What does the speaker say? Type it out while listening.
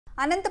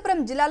అనంతపురం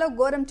జిల్లాలో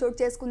ఘోరం చోటు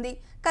చేసుకుంది.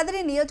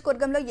 కదిరి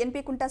నియోజకవర్గంలో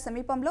ఎన్పీకుంట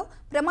సమీపంలో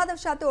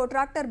ప్రమాదవశాత్తు ఓ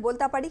ట్రాక్టర్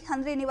బోల్తాపడి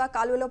హంద్రీనివా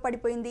కాలువలో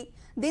పడిపోయింది.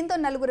 దీంతో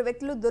 4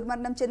 వ్యక్తులు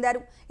దుర్మరణం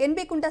చెందారు.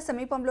 ఎన్పీకుంట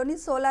సమీపంలోని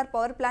సోలార్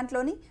పవర్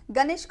ప్లాంట్లోని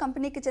గణేష్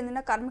కంపెనీకి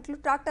చెందిన కార్మికులు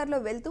ట్రాక్టర్లో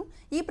వెళ్తూ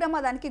ఈ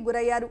ప్రమాదానికి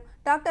గురయ్యారు.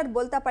 ట్రాక్టర్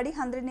బోల్తాపడి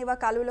హంద్రీనివా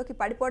కాలువలోకి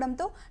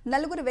పడిపోవడంతో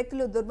 4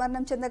 వ్యక్తులు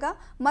దుర్మరణం చెందగా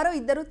మరో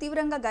 2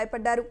 తీవ్రంగా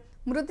గాయపడ్డారు.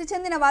 మృతి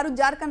చెందిన వారు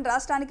జార్ఖండ్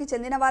రాష్ట్రానికి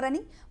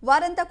చెందినవారని,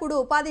 వారంతా కూడా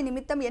ఉపాధి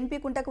నిమిత్తం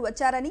ఎన్పీకుంటకు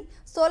వచ్చారని,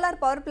 సోలార్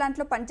పవర్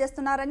ప్లాంట్లో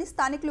పనిచేస్తున్నారని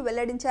స్థానికులు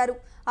వెల్లడించారు.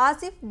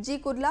 ఆసిఫ్, జీ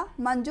కుర్లా,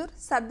 మంజూర్,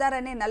 సర్దార్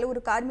అనే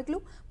 4 కార్మికులు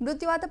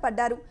మృత్యువాత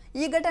పడ్డారు.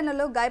 ఈ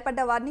ఘటనలో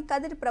గాయపడ్డ వారిని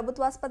కదిరి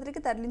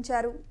ప్రభుత్వాసుపత్రికి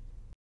తరలించారు.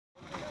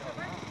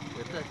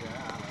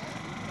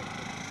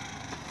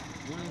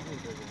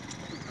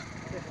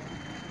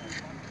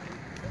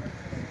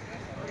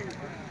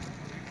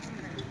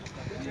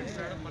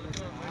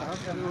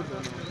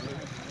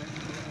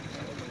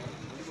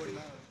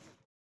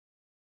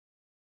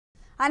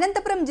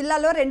 అనంతపురం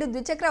జిల్లాలో 2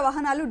 ద్విచక్ర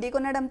వాహనాలు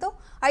ఢీకొనడంతో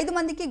 5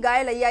 మందికి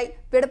గాయాలయ్యాయి.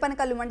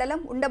 విడపనకల్లు మండలం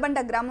ఉండబండ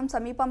గ్రామం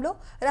సమీపంలో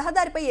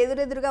రహదారిపై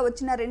ఎదురెదురుగా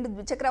వచ్చిన 2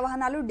 ద్విచక్ర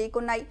వాహనాలు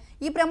ఢీకొన్నాయి.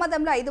 ఈ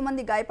ప్రమాదంలో 5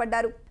 మంది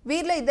గాయపడ్డారు.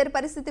 వీరిలో 2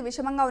 పరిస్థితి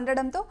విషమంగా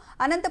ఉండడంతో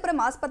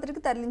అనంతపురం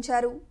ఆసుపత్రికి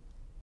తరలించారు.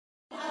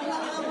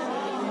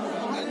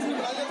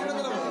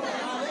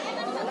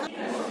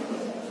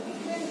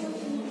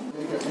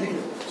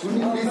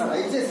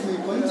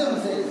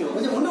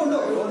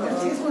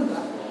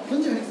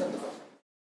 కొంచెం